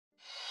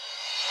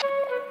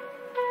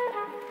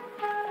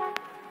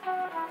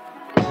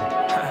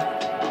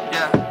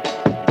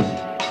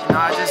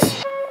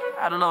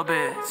Had a little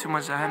bit too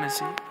much of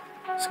Hennessy.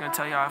 Just gonna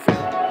tell you how I feel.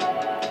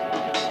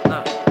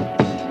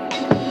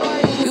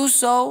 Look. You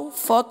so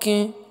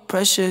fucking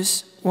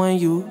precious when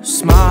you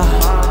smile.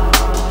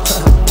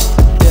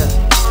 Yeah.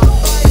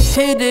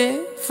 Hit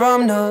it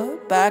from the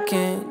back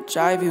and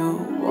drive you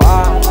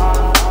wild.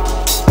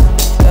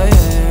 Yeah,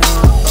 yeah.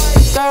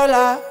 Girl,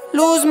 I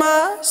lose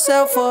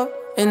myself up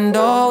in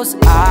those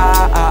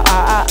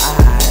eyes.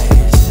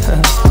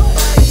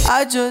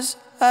 I just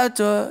had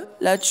to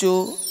let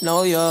you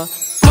know you're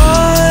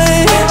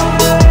mine.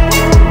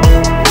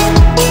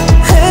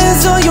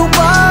 Hands on your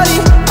body,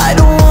 I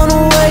don't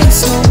wanna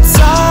waste no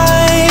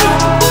time.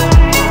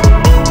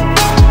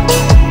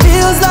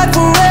 Feels like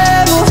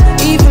forever,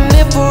 even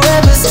if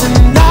forever's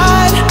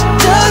tonight.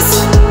 Just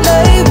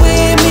lay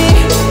with me,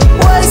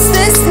 waste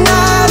this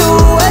night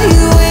away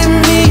with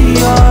me.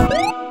 You're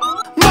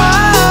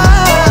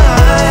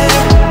mine.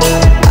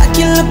 I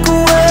can look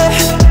away,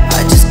 I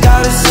just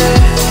gotta say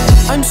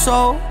I'm so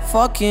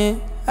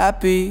fucking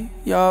happy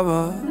you're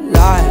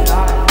alive.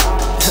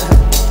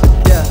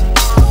 Yeah.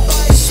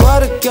 Swear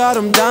to God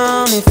I'm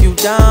down. If you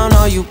down,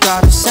 all you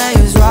gotta say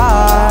is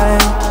right.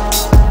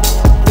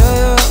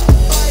 Yeah.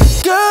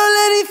 Girl,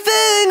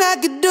 anything I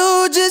could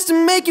do just to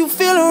make you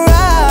feel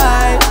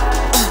alright.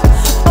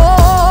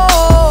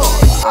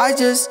 Oh, I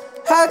just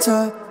had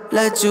to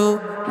let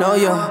you know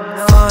you're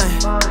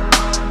fine.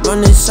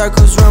 Running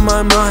circles around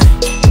my mind.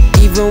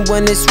 Even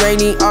when it's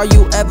rainy, all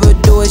you ever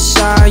do is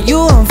shine. You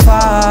on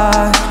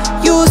fire,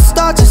 you a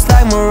star just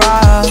like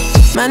Mariah.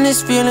 Man,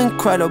 this feel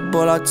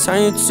incredible, I'll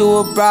turn you to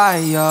a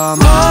bride. You're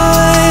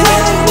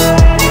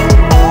mine.